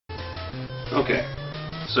Okay,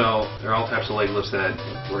 so there are all types of leg lifts that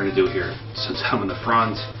we're going to do here. Since I'm in the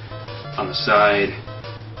front, on the side,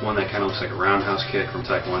 one that kind of looks like a roundhouse kick from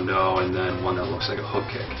Taekwondo, and then one that looks like a hook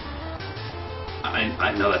kick.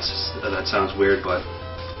 I know that sounds weird, but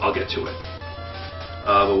I'll get to it.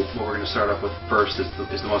 But what we're going to start off with first is the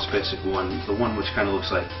most basic one, the one which kind of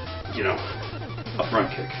looks like, you know, a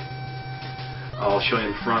front kick. I'll show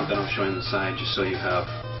you in front, then I'll show you on the side, just so you have,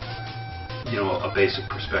 you know, a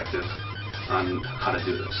basic perspective on how to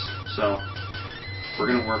do this. So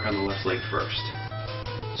we're going to work on the left leg first.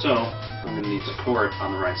 So I'm going to need support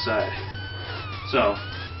on the right side. So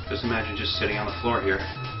just imagine just sitting on the floor here.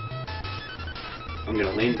 I'm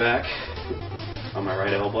going to lean back on my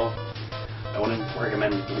right elbow. I wouldn't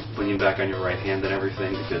recommend leaning back on your right hand and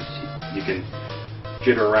everything, because you can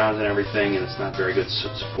jitter around and everything, and it's not very good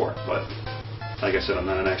support. But like I said, I'm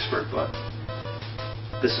not an expert, but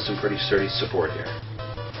this is some pretty sturdy support here.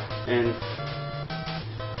 And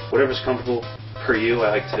whatever's comfortable for you,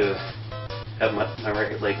 I like to have my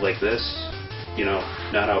right leg like this, you know,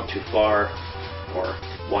 not out too far or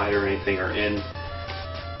wide or anything, or in,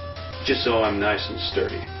 just so I'm nice and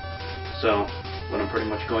sturdy. So what I'm pretty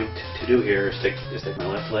much going to do here is take my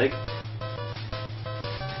left leg,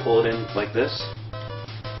 pull it in like this,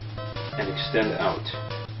 and extend out.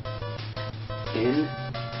 In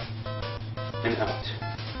and out.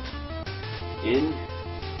 In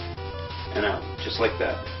and out, just like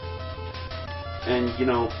that. And you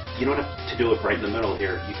know, you don't have to do it right in the middle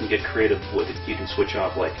here. You can get creative with it. You can switch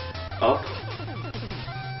off like up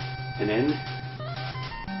and in,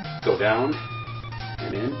 go down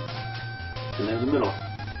and in, and then in the middle.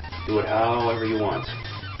 Do it however you want.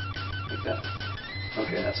 Like that.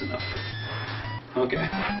 Okay, that's enough. Okay.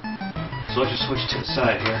 So let's just switch to the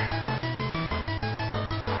side here.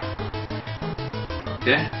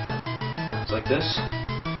 Okay? It's like this.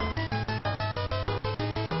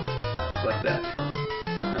 It's like that.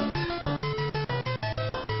 Out.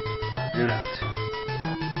 And out.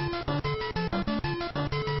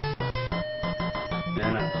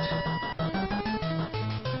 And out.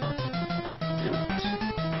 And out.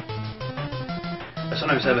 I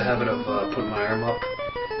sometimes have a habit of putting my arm up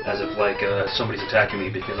as if like somebody's attacking me,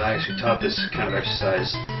 because I actually taught this kind of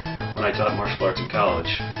exercise when I taught martial arts in college.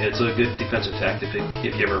 It's a good defensive tactic.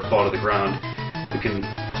 If you ever fall to the ground, you can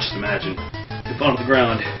just imagine, you fall to the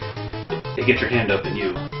ground, you get your hand up and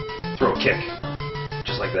you throw a kick,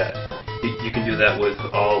 just like that. You can do that with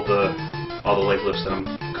all the leg lifts that I'm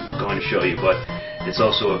going to show you, but it's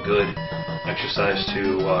also a good exercise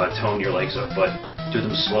to tone your legs up. But do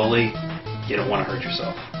them slowly. You don't want to hurt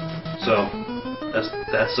yourself. So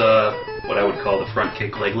that's what I would call the front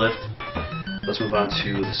kick leg lift. Let's move on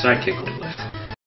to the side kick leg lift.